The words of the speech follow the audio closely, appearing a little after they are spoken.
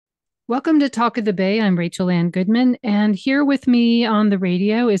Welcome to Talk of the Bay. I'm Rachel Anne Goodman, and here with me on the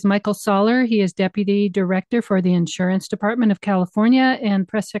radio is Michael Soller. He is Deputy Director for the Insurance Department of California and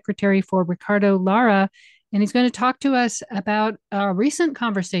Press Secretary for Ricardo Lara. And he's going to talk to us about a recent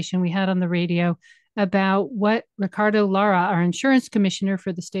conversation we had on the radio about what Ricardo Lara, our insurance commissioner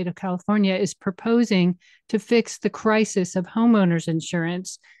for the state of California, is proposing to fix the crisis of homeowners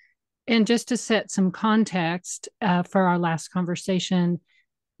insurance. And just to set some context for our last conversation,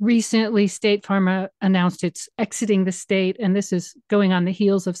 recently, State Farm announced it's exiting the state, and this is going on the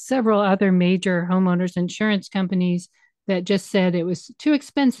heels of several other major homeowners insurance companies that just said it was too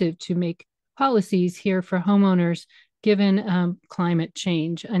expensive to make policies here for homeowners given climate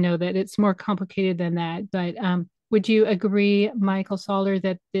change. I know that it's more complicated than that, but would you agree, Michael Soller,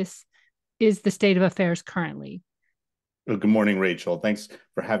 that this is the state of affairs currently? Well, good morning, Rachel. Thanks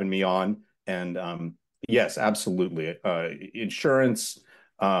for having me on. And yes, absolutely. Insurance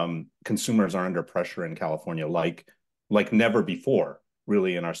consumers are under pressure in California, like never before,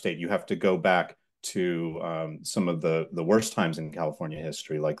 really, in our state. You have to go back to some of the worst times in California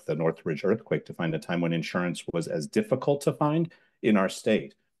history, like the Northridge earthquake, to find a time when insurance was as difficult to find in our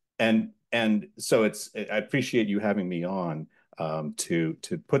state. And so I appreciate you having me on to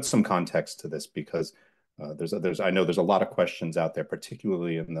put some context to this because I know there's a lot of questions out there,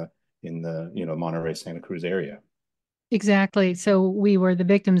 particularly in the Monterey Santa Cruz area. Exactly. So we were the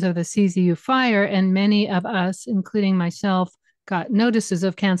victims of the CZU fire, and many of us, including myself, got notices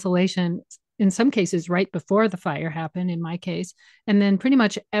of cancellation, in some cases right before the fire happened, in my case. And then pretty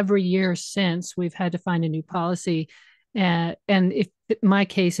much every year since, we've had to find a new policy. And if my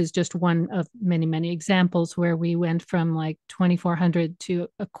case is just one of many, many examples where we went from like 2,400 to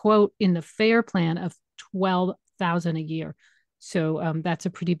a quote in the FAIR plan of 12,000 a year. So that's a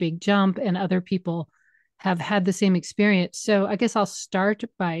pretty big jump, and other people have had the same experience. So I guess I'll start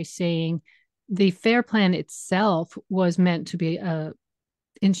by saying the FAIR plan itself was meant to be a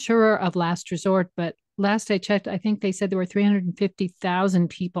insurer of last resort, but last I checked, I think they said there were 350,000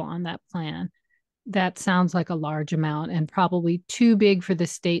 people on that plan. That sounds like a large amount and probably too big for the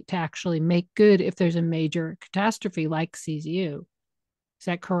state to actually make good if there's a major catastrophe like CZU. Is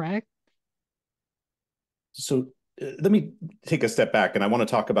that correct? So let me take a step back, and I want to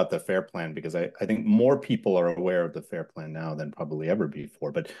talk about the FAIR plan because I think more people are aware of the FAIR plan now than probably ever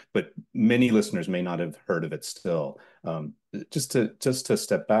before, but many listeners may not have heard of it still. Just to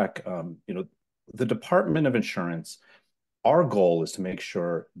step back, the Department of Insurance, our goal is to make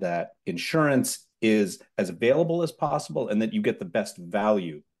sure that insurance is as available as possible and that you get the best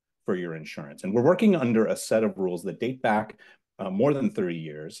value for your insurance. And we're working under a set of rules that date back more than 30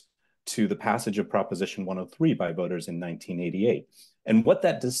 years to the passage of Proposition 103 by voters in 1988. And what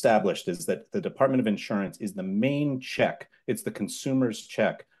that established is that the Department of Insurance is the main check. It's the consumer's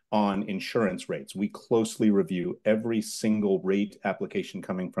check on insurance rates. We closely review every single rate application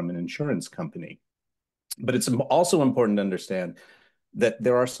coming from an insurance company. But it's also important to understand that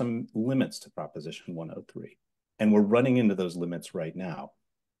there are some limits to Proposition 103, and we're running into those limits right now.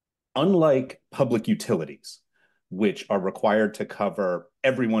 Unlike public utilities, which are required to cover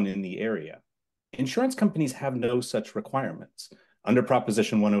everyone in the area, insurance companies have no such requirements. Under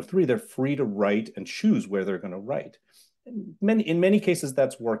Proposition 103, they're free to write and choose where they're going to write. In many cases,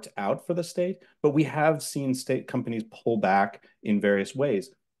 that's worked out for the state, but we have seen state companies pull back in various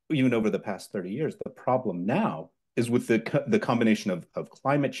ways, even over the past 30 years. The problem now is with the combination of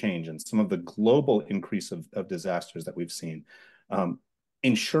climate change and some of the global increase of disasters that we've seen.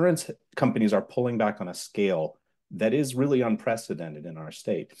 Insurance companies are pulling back on a scale that is really unprecedented in our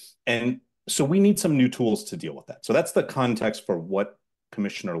state. And so we need some new tools to deal with that. So that's the context for what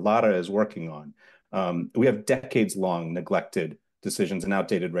Commissioner Lara is working on. We have decades-long neglected decisions and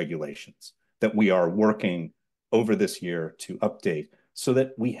outdated regulations that we are working over this year to update so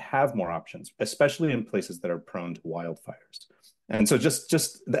that we have more options, especially in places that are prone to wildfires. And so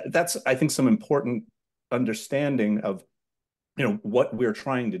that's, I think, some important understanding of what we're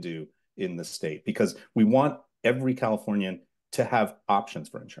trying to do in the state, because we want every Californian to have options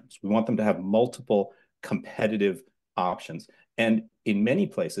for insurance. We want them to have multiple competitive options. And in many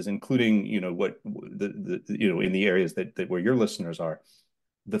places, including what in the areas that where your listeners are,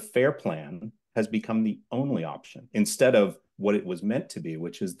 the FAIR plan has become the only option instead of what it was meant to be,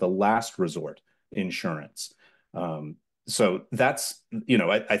 which is the last resort insurance. So that's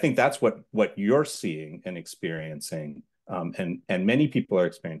I think that's what you're seeing and experiencing, and many people are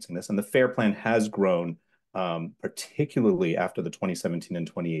experiencing this. And the FAIR plan has grown, particularly after the 2017 and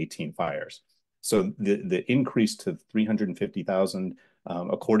 2018 fires. So the increase to 350,000,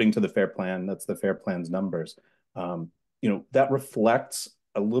 according to the FAIR plan, that's the FAIR plan's numbers. That reflects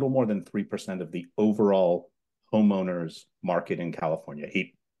a little more than 3% of the overall homeowners market in California,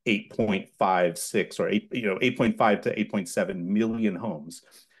 8.56 or 8.5 to 8.7 million homes.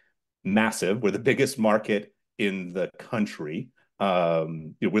 Massive. We're the biggest market in the country. We're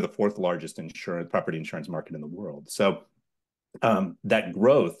the fourth largest property insurance market in the world. So that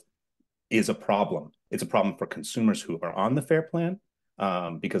growth is a problem. It's a problem for consumers who are on the FAIR plan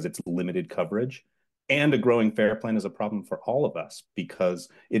because it's limited coverage. And a growing FAIR plan is a problem for all of us because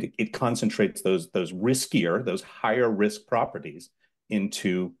it concentrates those riskier, those higher risk properties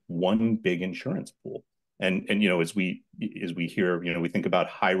into one big insurance pool. And as we hear, we think about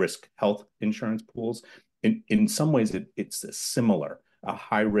high risk health insurance pools. In some ways, it's similar. A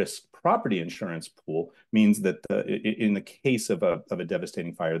high risk property insurance pool means that in the case of a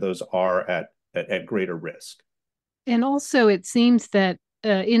devastating fire, those are at greater risk. And also, it seems that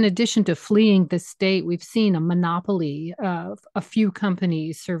in addition to fleeing the state, we've seen a monopoly of a few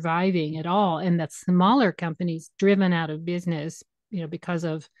companies surviving at all, and that smaller companies driven out of business, because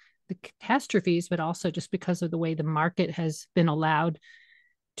of the catastrophes, but also just because of the way the market has been allowed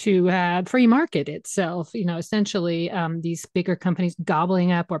to free market itself, essentially these bigger companies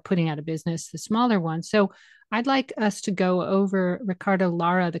gobbling up or putting out of business the smaller ones. So I'd like us to go over Ricardo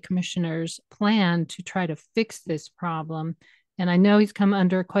Lara, the commissioner's plan to try to fix this problem. And I know he's come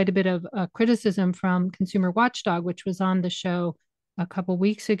under quite a bit of criticism from Consumer Watchdog, which was on the show a couple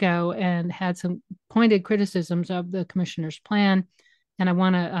weeks ago and had some pointed criticisms of the commissioner's plan. And I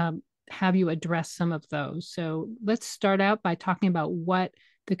want to have you address some of those. So let's start out by talking about what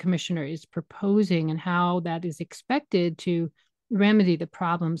the commissioner is proposing and how that is expected to remedy the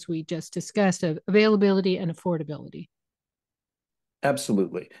problems we just discussed of availability and affordability.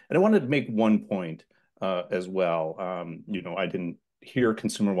 Absolutely. And I wanted to make one point as well. I didn't hear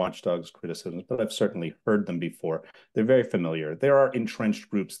Consumer Watchdog's criticisms, but I've certainly heard them before. They're very familiar. There are entrenched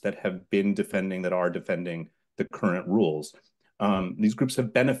groups that are defending the current rules. These groups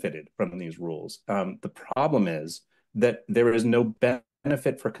have benefited from these rules. The problem is that there is no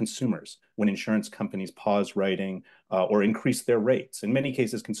benefit for consumers when insurance companies pause writing or increase their rates. In many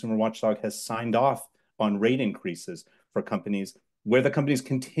cases, Consumer Watchdog has signed off on rate increases for companies where the companies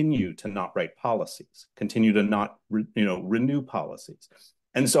continue to not write policies, continue to not renew policies.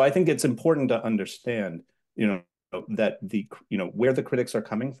 And so I think it's important to understand that where the critics are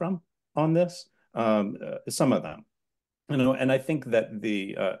coming from on this, some of them. And I think that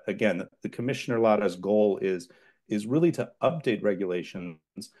again, the Commissioner Lara's goal is really to update regulations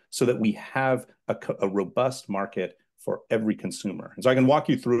so that we have a robust market for every consumer. And so I can walk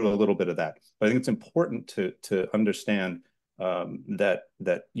you through a little bit of that. But I think it's important to understand that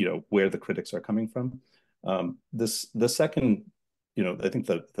where the critics are coming from. The second, I think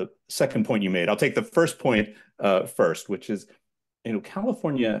the second point you made, I'll take the first point first, which is,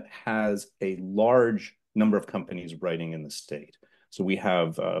 California has a large number of companies writing in the state. So we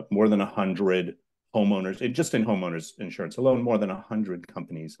have more than 100 homeowners, just in homeowners insurance alone, more than 100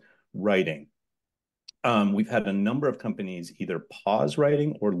 companies writing. We've had a number of companies either pause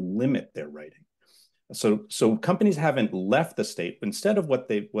writing or limit their writing. So companies haven't left the state. Instead of what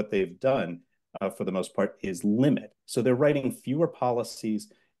they've done for the most part is limit. So they're writing fewer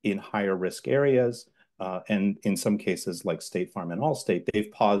policies in higher risk areas. And in some cases, like State Farm and Allstate,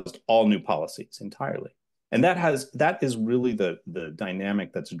 they've paused all new policies entirely. And that is really the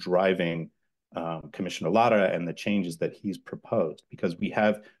dynamic that's driving Commissioner Lara and the changes that he's proposed, because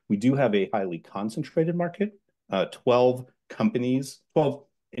we do have a highly concentrated market, 12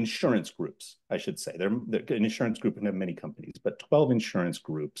 insurance groups, I should say. They're an insurance group and have many companies, but 12 insurance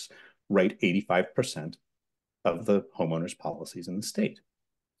groups write 85% of the homeowners policies in the state.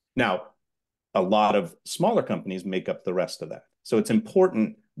 Now, a lot of smaller companies make up the rest of that. So it's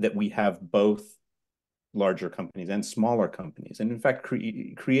important that we have both larger companies and smaller companies. And in fact,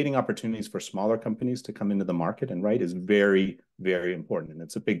 creating opportunities for smaller companies to come into the market and write is very, very important. And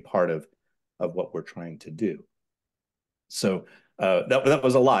it's a big part of what we're trying to do. So that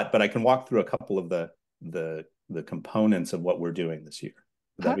was a lot, but I can walk through a couple of the components of what we're doing this year.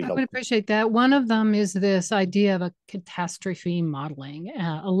 I would appreciate that. One of them is this idea of a catastrophe modeling,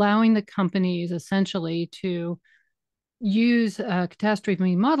 allowing the companies essentially to use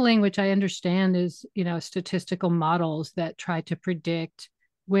catastrophe modeling, which I understand is, statistical models that try to predict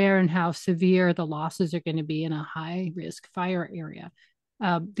where and how severe the losses are going to be in a high risk fire area.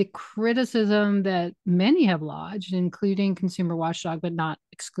 The criticism that many have lodged, including Consumer Watchdog, but not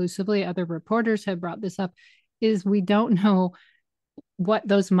exclusively, other reporters have brought this up, is we don't know what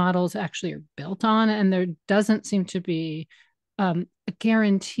those models actually are built on. And there doesn't seem to be a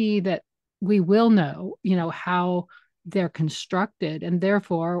guarantee that we will know, how they're constructed, and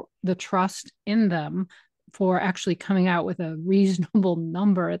therefore the trust in them for actually coming out with a reasonable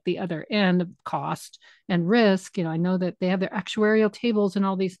number at the other end of cost and risk. I know that they have their actuarial tables and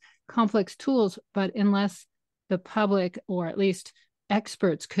all these complex tools, but unless the public, or at least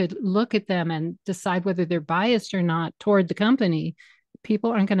experts, could look at them and decide whether they're biased or not toward the company,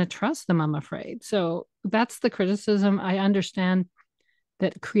 people aren't going to trust them, I'm afraid. So that's the criticism. I understand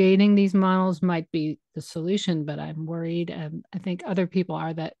that creating these models might be the solution, but I'm worried, and I think other people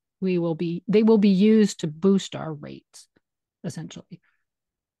are, that they will be used to boost our rates, essentially.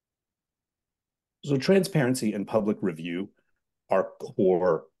 So transparency and public review are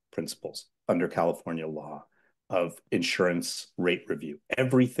core principles under California law of insurance rate review.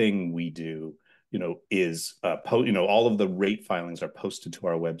 Everything we do, is all of the rate filings are posted to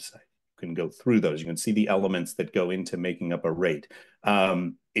our website. You can go through those. You can see the elements that go into making up a rate.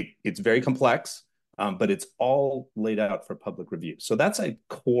 It's very complex, but it's all laid out for public review. So that's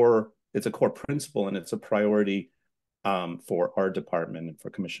it's a core principle, and it's a priority for our department and for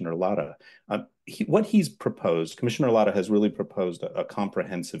Commissioner Lara. What he's proposed, Commissioner Lara has really proposed a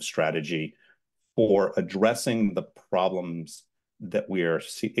comprehensive strategy for addressing the problems that we are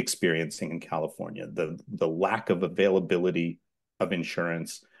experiencing in California, the lack of availability of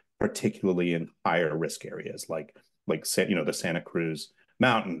insurance, particularly in higher risk areas like the Santa Cruz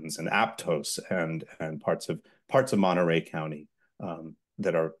Mountains and Aptos and parts of Monterey County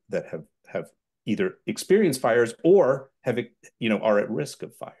that have either experienced fires or are at risk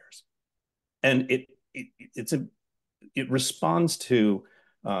of fires. And it responds to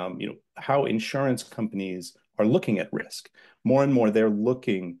how insurance companies are looking at risk. More and more, they're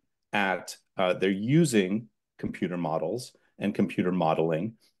using computer models and computer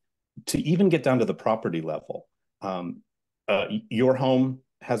modeling to even get down to the property level. Your home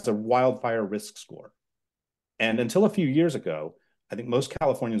has a wildfire risk score. And until a few years ago, I think most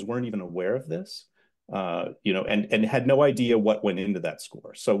Californians weren't even aware of this, and had no idea what went into that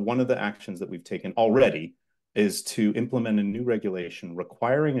score. So one of the actions that we've taken already is to implement a new regulation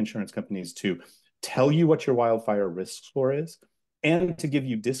requiring insurance companies to tell you what your wildfire risk score is, and to give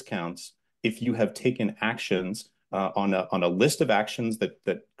you discounts if you have taken actions on a list of actions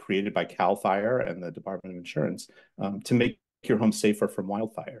that created by CAL FIRE and the Department of Insurance to make your home safer from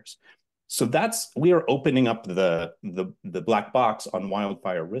wildfires. So we are opening up the black box on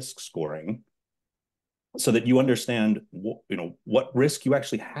wildfire risk scoring, so that you understand what risk you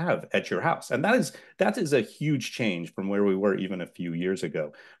actually have at your house. And that is a huge change from where we were even a few years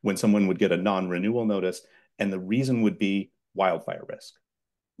ago, when someone would get a non-renewal notice and the reason would be wildfire risk.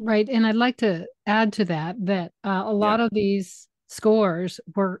 Right. And I'd like to add to that a lot Yeah. of these scores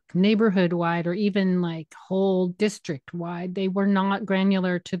were neighborhood wide, or even like whole district wide. They were not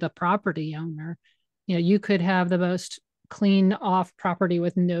granular to the property owner. You could have the most clean off property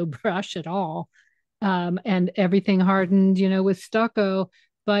with no brush at all, and everything hardened, with stucco.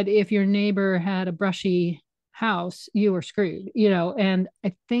 But if your neighbor had a brushy house, you were screwed, and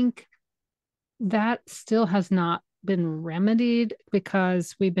I think that still has not been remedied,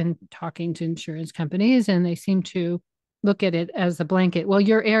 because we've been talking to insurance companies and they seem to look at it as a blanket. Well,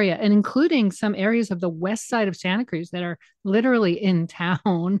 your area, and including some areas of the west side of Santa Cruz that are literally in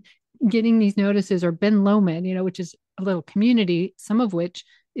town getting these notices, or Ben Lomond, which is a little community, some of which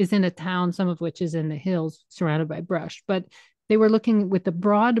is in a town, some of which is in the hills surrounded by brush. But they were looking with the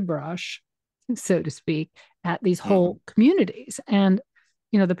broad brush, so to speak, at these whole communities. And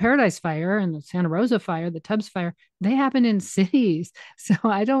the Paradise Fire and the Santa Rosa Fire, the Tubbs Fire, they happen in cities. So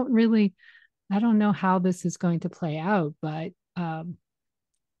I don't know how this is going to play out, but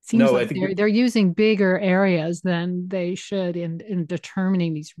seems No, I like think they're using bigger areas than they should in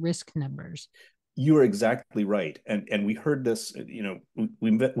determining these risk numbers. you are exactly right. And we heard this,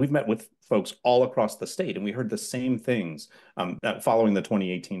 we've met with folks all across the state, and we heard the same things following the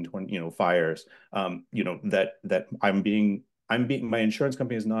 2018 fires, that my insurance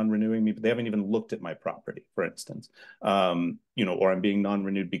company is non-renewing me, but they haven't even looked at my property, for instance, or I'm being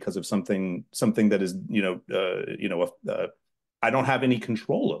non-renewed because of something that is, I don't have any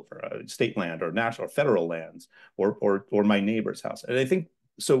control over, state land or national or federal lands, or my neighbor's house. And I think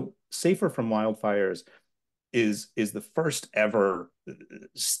so. Safer from Wildfires is the first ever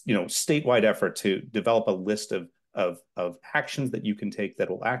statewide effort to develop a list of actions that you can take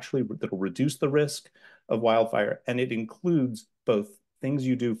that'll reduce the risk of wildfire, and it includes both things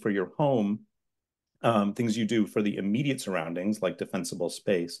you do for your home, things you do for the immediate surroundings like defensible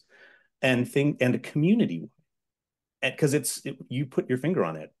space, and a community, because you put your finger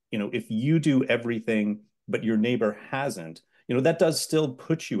on it. If you do everything but your neighbor hasn't, that does still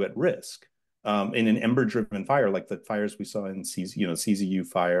put you at risk. in an ember-driven fire, like the fires we saw in CZU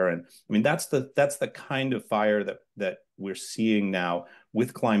fire. And I mean, that's the kind of fire that we're seeing now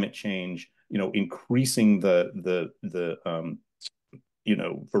with climate change, increasing the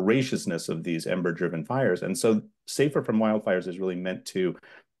voraciousness of these ember-driven fires. And so Safer from Wildfires is really meant to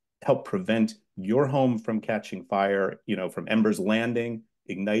help prevent your home from catching fire, from embers landing,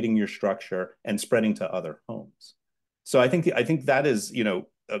 igniting your structure, and spreading to other homes. So I think that is,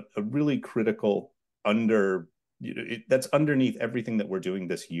 a really critical that's underneath everything that we're doing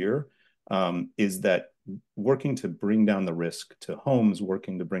this year, is that working to bring down the risk to homes,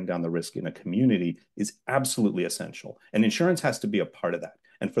 working to bring down the risk in a community is absolutely essential. And insurance has to be a part of that.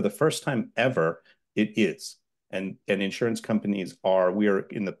 And for the first time ever, it is. And insurance companies we are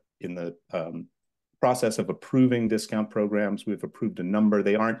in the process of approving discount programs. We've approved a number.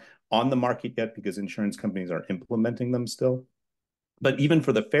 They aren't on the market yet because insurance companies are implementing them still. But even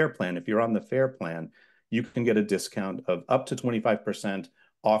for the FAIR plan, if you're on the FAIR plan, you can get a discount of up to 25%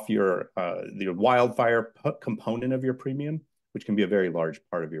 off your wildfire component of your premium, which can be a very large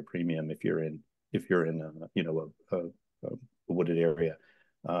part of your premium if you're in a wooded area.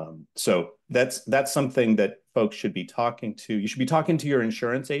 So that's something that folks should be talking to. You should be talking to your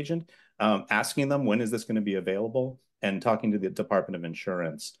insurance agent, asking them when is this going to be available, and talking to the Department of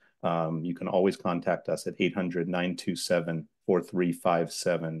Insurance. You can always contact us at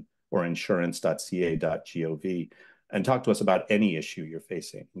 800-927-4357 or insurance.ca.gov and talk to us about any issue you're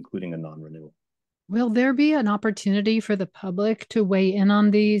facing, including a non-renewal. Will there be an opportunity for the public to weigh in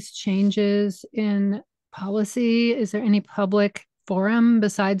on these changes in policy? Is there any public forum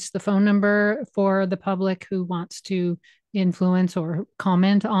besides the phone number for the public who wants to influence or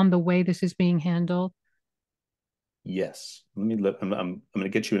comment on the way this is being handled? Yes. I'm going to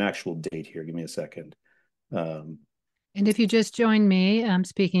get you an actual date here. Give me a second. And if you just joined me, I'm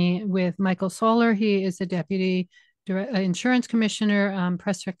speaking with Michael Solar. He is the Deputy Insurance Commissioner,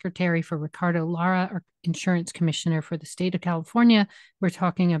 Press Secretary for Ricardo Lara, our Insurance Commissioner for the state of California. We're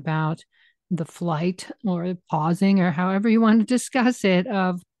talking about the flight or pausing or however you want to discuss it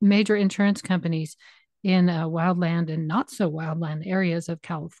of major insurance companies in wildland and not so wildland areas of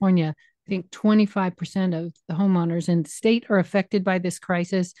California. I think 25% of the homeowners in the state are affected by this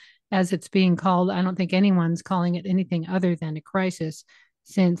crisis, as it's being called. I don't think anyone's calling it anything other than a crisis,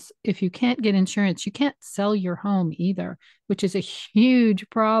 since if you can't get insurance, you can't sell your home either, which is a huge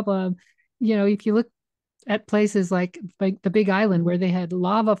problem. If you look at places like the Big Island where they had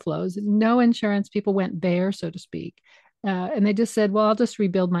lava flows, no insurance, people went bare, so to speak. And they just said, well, I'll just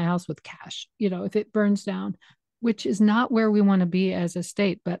rebuild my house with cash, if it burns down, which is not where we want to be as a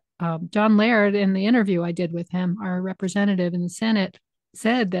state. But John Laird, in the interview I did with him, our representative in the Senate,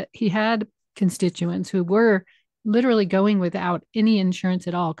 said that he had constituents who were literally going without any insurance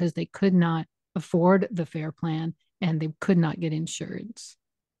at all because they could not afford the FAIR plan and they could not get insurance.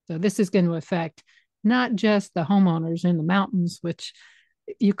 So this is going to affect not just the homeowners in the mountains, which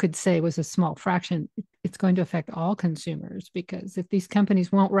you could say was a small fraction. It's going to affect all consumers, because if these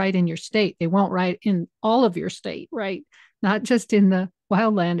companies won't write in your state, they won't write in all of your state, right? Not just in the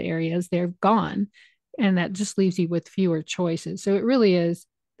wildland areas, they're gone. And that just leaves you with fewer choices. So it really is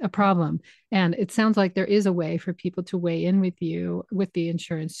a problem. And it sounds like there is a way for people to weigh in with you, with the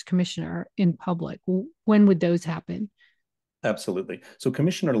insurance commissioner in public. When would those happen? Absolutely. So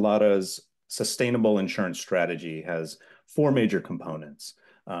Commissioner Lara's sustainable insurance strategy has four major components.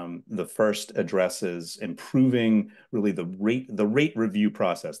 The first addresses improving really the rate review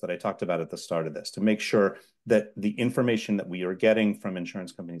process that I talked about at the start of this, to make sure that the information that we are getting from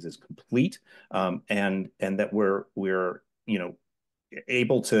insurance companies is complete, and that we're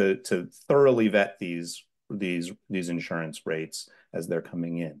able to thoroughly vet these insurance rates as they're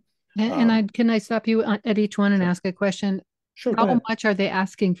coming in. Can I stop you at each one and Sure. ask a question? Sure, go How ahead. much are they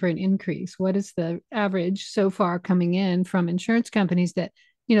asking for an increase? What is the average so far coming in from insurance companies that,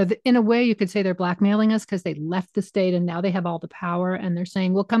 in a way you could say they're blackmailing us because they left the state and now they have all the power and they're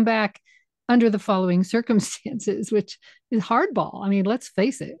saying, we'll come back under the following circumstances, which is hardball. I mean, let's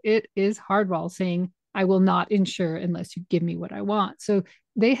face it, it is hardball saying, I will not insure unless you give me what I want. So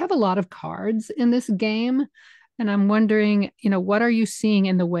they have a lot of cards in this game. And I'm wondering, what are you seeing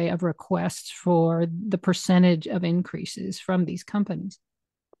in the way of requests for the percentage of increases from these companies?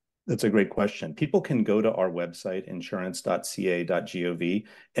 That's a great question. People can go to our website, insurance.ca.gov,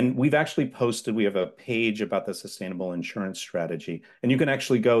 and we have a page about the sustainable insurance strategy. And you can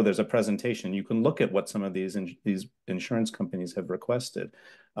actually go, there's a presentation. You can look at what some of these insurance companies have requested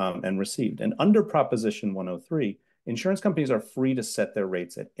and received. And under Proposition 103, insurance companies are free to set their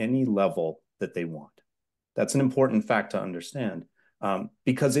rates at any level that they want. That's an important fact to understand.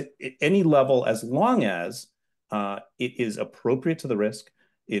 because any level, as long as it is appropriate to the risk,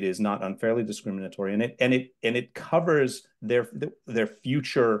 it is not unfairly discriminatory, and it covers their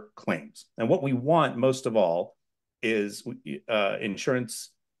future claims. And what we want most of all is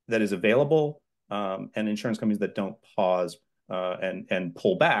insurance that is available, and insurance companies that don't pause and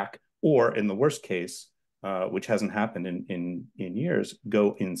pull back, or in the worst case, which hasn't happened in years,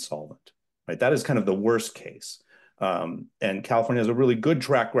 go insolvent. Right, that is kind of the worst case. And California has a really good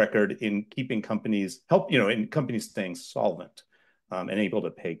track record in keeping companies in companies staying solvent, and able to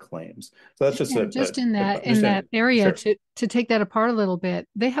pay claims. So that's just Yeah, just in that understanding. area, Sure. to take that apart a little bit,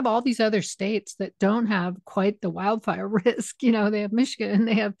 they have all these other states that don't have quite the wildfire risk. They have Michigan,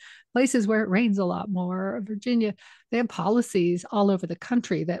 they have places where it rains a lot more, Virginia. They have policies all over the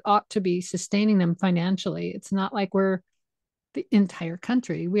country that ought to be sustaining them financially. It's not like we're the entire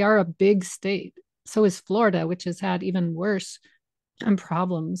country. We are a big state. So is Florida, which has had even worse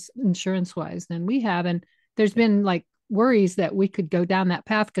problems insurance wise than we have. And there's been like worries that we could go down that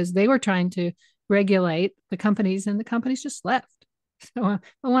path because they were trying to regulate the companies and the companies just left. So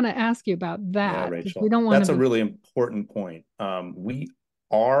I want to ask you about Yeah, that because we Rachel, don't want to that's a be. really important point. We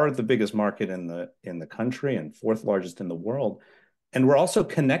are the biggest market in the country and fourth largest in the world, and we're also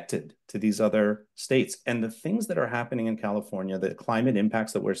connected to these other states. And the things that are happening in California, the climate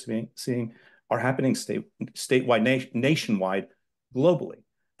impacts that we're seeing are happening statewide, nationwide, globally.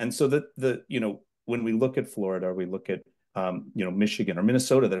 And so when we look at Florida, we look at Michigan or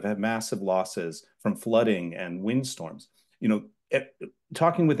Minnesota that have had massive losses from flooding and windstorms.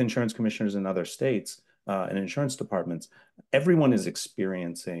 Talking with insurance commissioners in other states and insurance departments, everyone is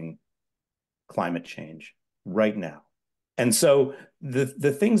experiencing climate change right now. And so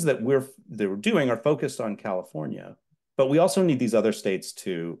the things that we're doing are focused on California, but we also need these other states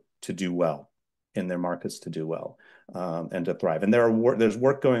to do well in their markets, to do well, and to thrive. And there's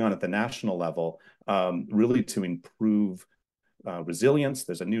work going on at the national level, really to improve resilience.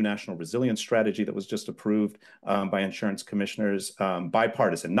 There's a new national resilience strategy that was just approved by insurance commissioners,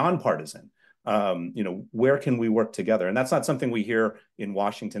 bipartisan, nonpartisan. Where can we work together? And that's not something we hear in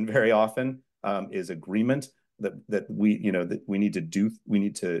Washington very often, is agreement that we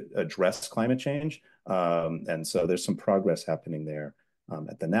need to address climate change. And so there's some progress happening there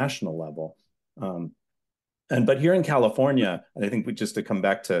at the national level. But here in California, and I think just to come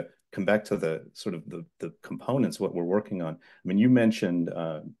back to the sort of the components, what we're working on. I mean, you mentioned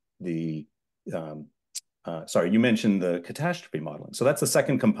you mentioned the catastrophe modeling. So that's the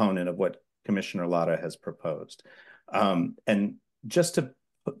second component of what Commissioner Lara has proposed. And just to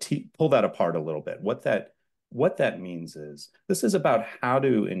pull that apart a little bit, what that means is this is about how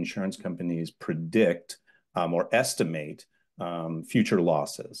do insurance companies predict or estimate future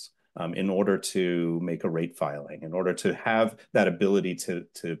losses. In order to make a rate filing, in order to have that ability to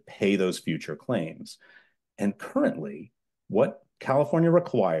pay those future claims. And currently, what California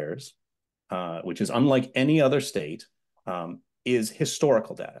requires, which is unlike any other state, is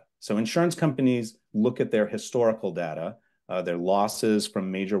historical data. So insurance companies look at their historical data, their losses from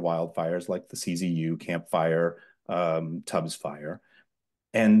major wildfires like the CZU, Camp Fire, Tubbs Fire,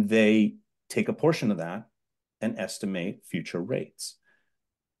 and they take a portion of that and estimate future rates.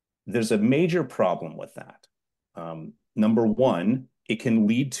 There's a major problem with that. Number one, it can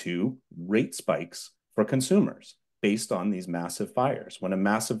lead to rate spikes for consumers based on these massive fires. When a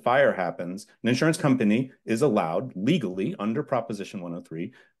massive fire happens, an insurance company is allowed legally under Proposition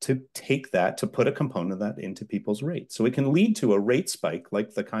 103 to take that, to put a component of that into people's rates. So it can lead to a rate spike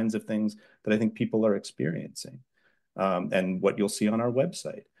like the kinds of things that I think people are experiencing, and what you'll see on our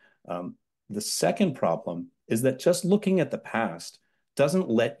website. The second problem is that just looking at the past doesn't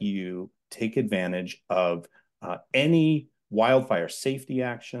let you take advantage of any wildfire safety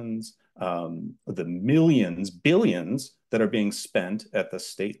actions, the millions, billions that are being spent at the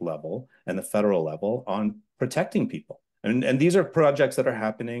state level and the federal level on protecting people. And these are projects that are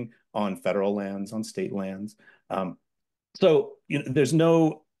happening on federal lands, on state lands. So there's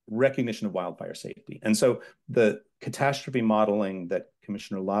no recognition of wildfire safety. And so the catastrophe modeling that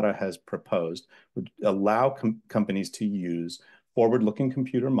Commissioner Lara has proposed would allow companies to use forward-looking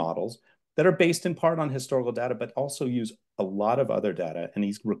computer models that are based in part on historical data, but also use a lot of other data. And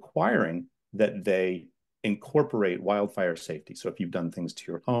he's requiring that they incorporate wildfire safety. So if you've done things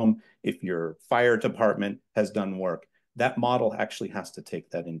to your home, if your fire department has done work, that model actually has to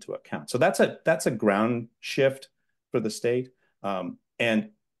take that into account. So that's a ground shift for the state. And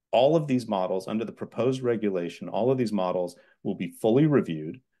all of these models under the proposed regulation, all of these models will be fully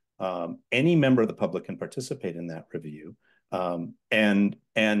reviewed. Any member of the public can participate in that review. And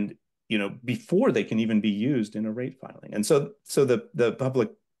before they can even be used in a rate filing. And so the public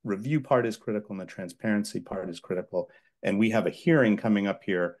review part is critical and the transparency part is critical. And we have a hearing coming up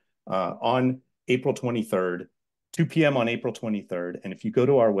here on April 23rd, 2 p.m. on April 23rd. And if you go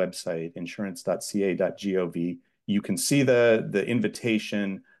to our website, insurance.ca.gov, you can see the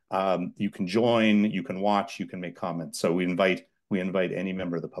invitation. You can join, you can watch, you can make comments. So we invite any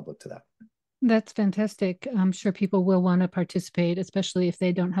member of the public to that. That's fantastic. I'm sure people will want to participate, especially if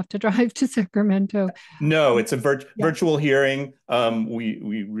they don't have to drive to Sacramento. No, it's a Yeah. virtual hearing.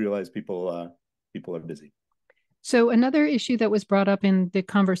 We realize people are busy. So another issue that was brought up in the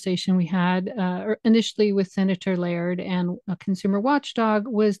conversation we had initially with Senator Laird and a consumer watchdog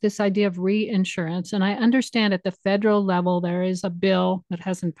was this idea of reinsurance. And I understand at the federal level, there is a bill that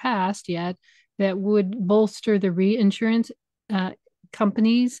hasn't passed yet that would bolster the reinsurance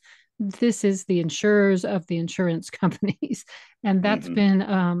companies. This is the insurers of the insurance companies. And that's been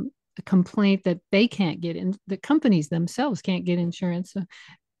a complaint that they can't get in, the companies themselves can't get insurance. So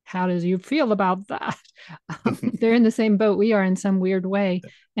how does you feel about that? They're in the same boat we are in some weird way,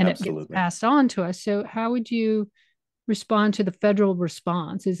 and it gets Absolutely. passed on to us. So how would you respond to the federal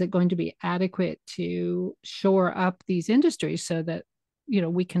response? Is it going to be adequate to shore up these industries so that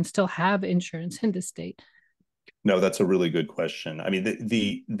we can still have insurance in the state? No, that's a really good question. I mean,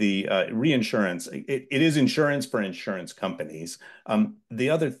 the reinsurance, it is insurance for insurance companies.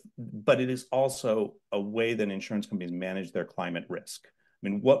 But it is also a way that insurance companies manage their climate risk. I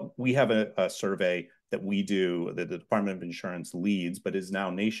mean, what we have a survey that we do that the Department of Insurance leads, but is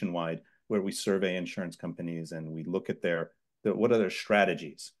now nationwide, where we survey insurance companies and we look at what are their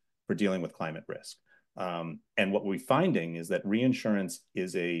strategies for dealing with climate risk. And what we're finding is that reinsurance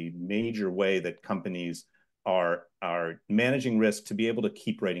is a major way that companies are managing risk to be able to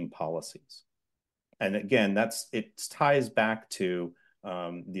keep writing policies. And again, it ties back to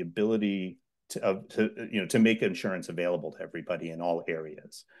the ability to make insurance available to everybody in all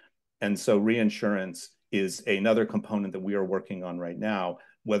areas. And so reinsurance is another component that we are working on right now,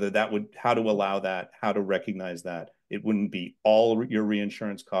 how to allow that, how to recognize that. It wouldn't be all your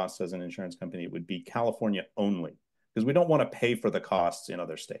reinsurance costs as an insurance company. It would be California only, because we don't want to pay for the costs in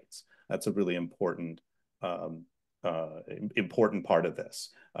other states. That's a really important part of this.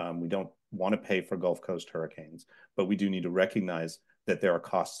 We don't want to pay for Gulf Coast hurricanes, but we do need to recognize that there are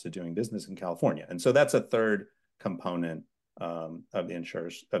costs to doing business in California. And so that's a third component of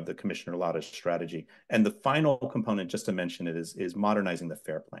the Commissioner Lara's strategy. And the final component, just to mention it, is modernizing the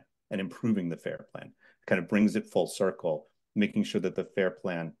FAIR Plan and improving the FAIR Plan. It kind of brings it full circle, making sure that the FAIR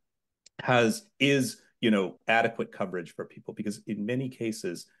Plan is adequate coverage for people, because in many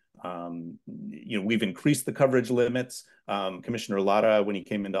cases, we've increased the coverage limits. Commissioner Lara, when he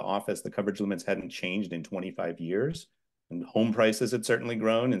came into office, the coverage limits hadn't changed in 25 years. And home prices had certainly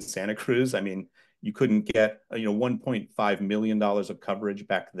grown in Santa Cruz. I mean, you couldn't get, $1.5 million of coverage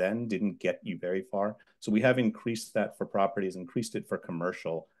back then didn't get you very far. So we have increased that for properties, increased it for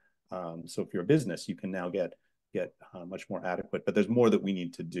commercial. So if you're a business, you can now get much more adequate. But there's more that we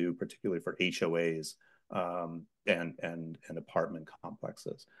need to do, particularly for HOAs and apartment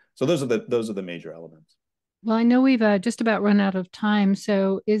complexes. So those are the major elements. Well, I know we've just about run out of time.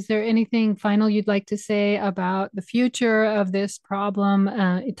 So, is there anything final you'd like to say about the future of this problem,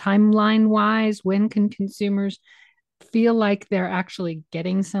 timeline wise? When can consumers feel like they're actually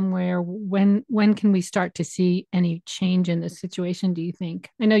getting somewhere? When can we start to see any change in the situation, do you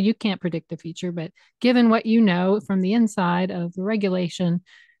think? I know you can't predict the future, but given what you know from the inside of the regulation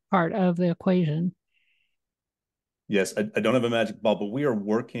part of the equation. Yes, I don't have a magic ball, but we are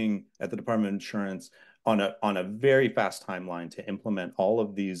working at the Department of Insurance on a very fast timeline to implement all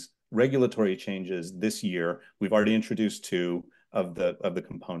of these regulatory changes this year. We've already introduced two of the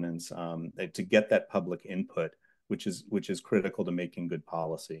components to get that public input, which is critical to making good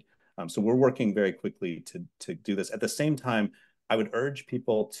policy. So we're working very quickly to do this. At the same time, I would urge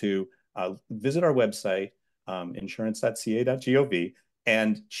people to visit our website, insurance.ca.gov,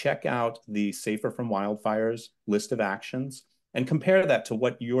 and check out the Safer from Wildfires list of actions and compare that to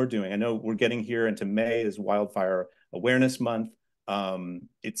what you're doing. I know we're getting here into May is Wildfire Awareness Month.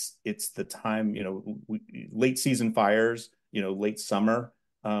 It's the time, late season fires, late summer,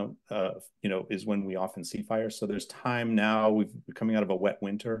 is when we often see fires. So there's time now. We're coming out of a wet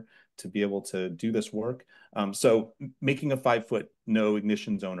winter to be able to do this work. So making a 5-foot no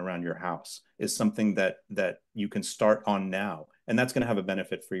ignition zone around your house is something that you can start on now. And that's going to have a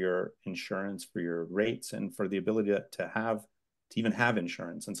benefit for your insurance, for your rates, and for the ability to even have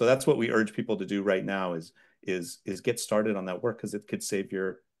insurance. And so that's what we urge people to do right now is get started on that work, because it could save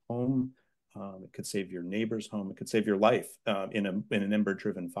your home. It could save your neighbor's home. It could save your life in an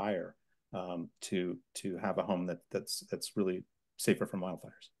ember-driven fire. to have a home that's really safer from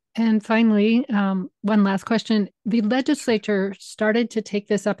wildfires. And finally, one last question. The legislature started to take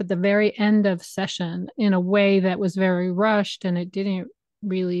this up at the very end of session in a way that was very rushed, and it didn't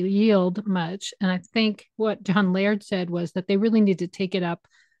really yield much. And I think what John Laird said was that they really need to take it up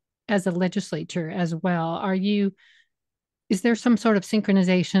as a legislature as well. Is there some sort of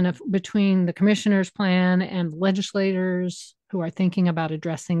synchronization between the commissioner's plan and legislators who are thinking about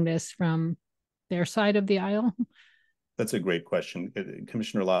addressing this from their side of the aisle? That's a great question.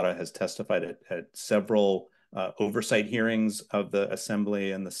 Commissioner Lara has testified at several oversight hearings of the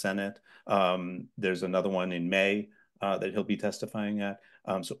Assembly and the Senate. There's another one in May that he'll be testifying at.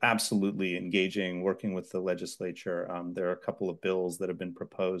 So absolutely engaging, working with the legislature. There are a couple of bills that have been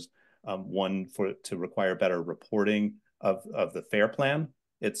proposed. One to require better reporting of the FAIR plan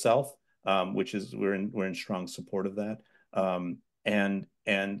itself, which is we're in strong support of that.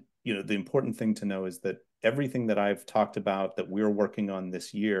 And the important thing to know is that everything that I've talked about that we're working on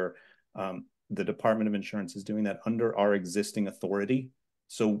this year, the Department of Insurance is doing that under our existing authority.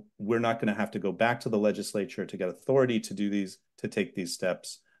 So we're not going to have to go back to the legislature to get authority to take these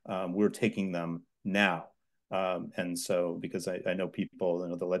steps. We're taking them now. And so, because I know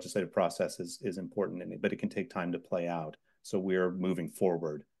people, the legislative process is important, but it can take time to play out. So we're moving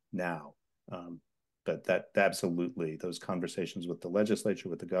forward now. But that absolutely, those conversations with the legislature,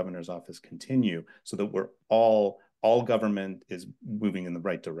 with the governor's office continue so that we're all government is moving in the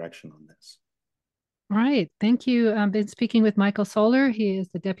right direction on this. All right. Thank you. I've been speaking with Michael Solar. He is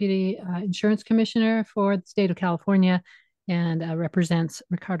the Deputy Insurance Commissioner for the state of California and represents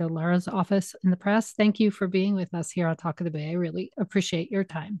Ricardo Lara's office in the press. Thank you for being with us here on Talk of the Bay. I really appreciate your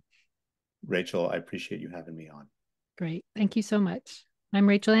time. Rachel, I appreciate you having me on. Great. Thank you so much. I'm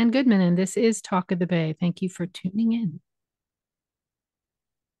Rachel Anne Goodman, and this is Talk of the Bay. Thank you for tuning in.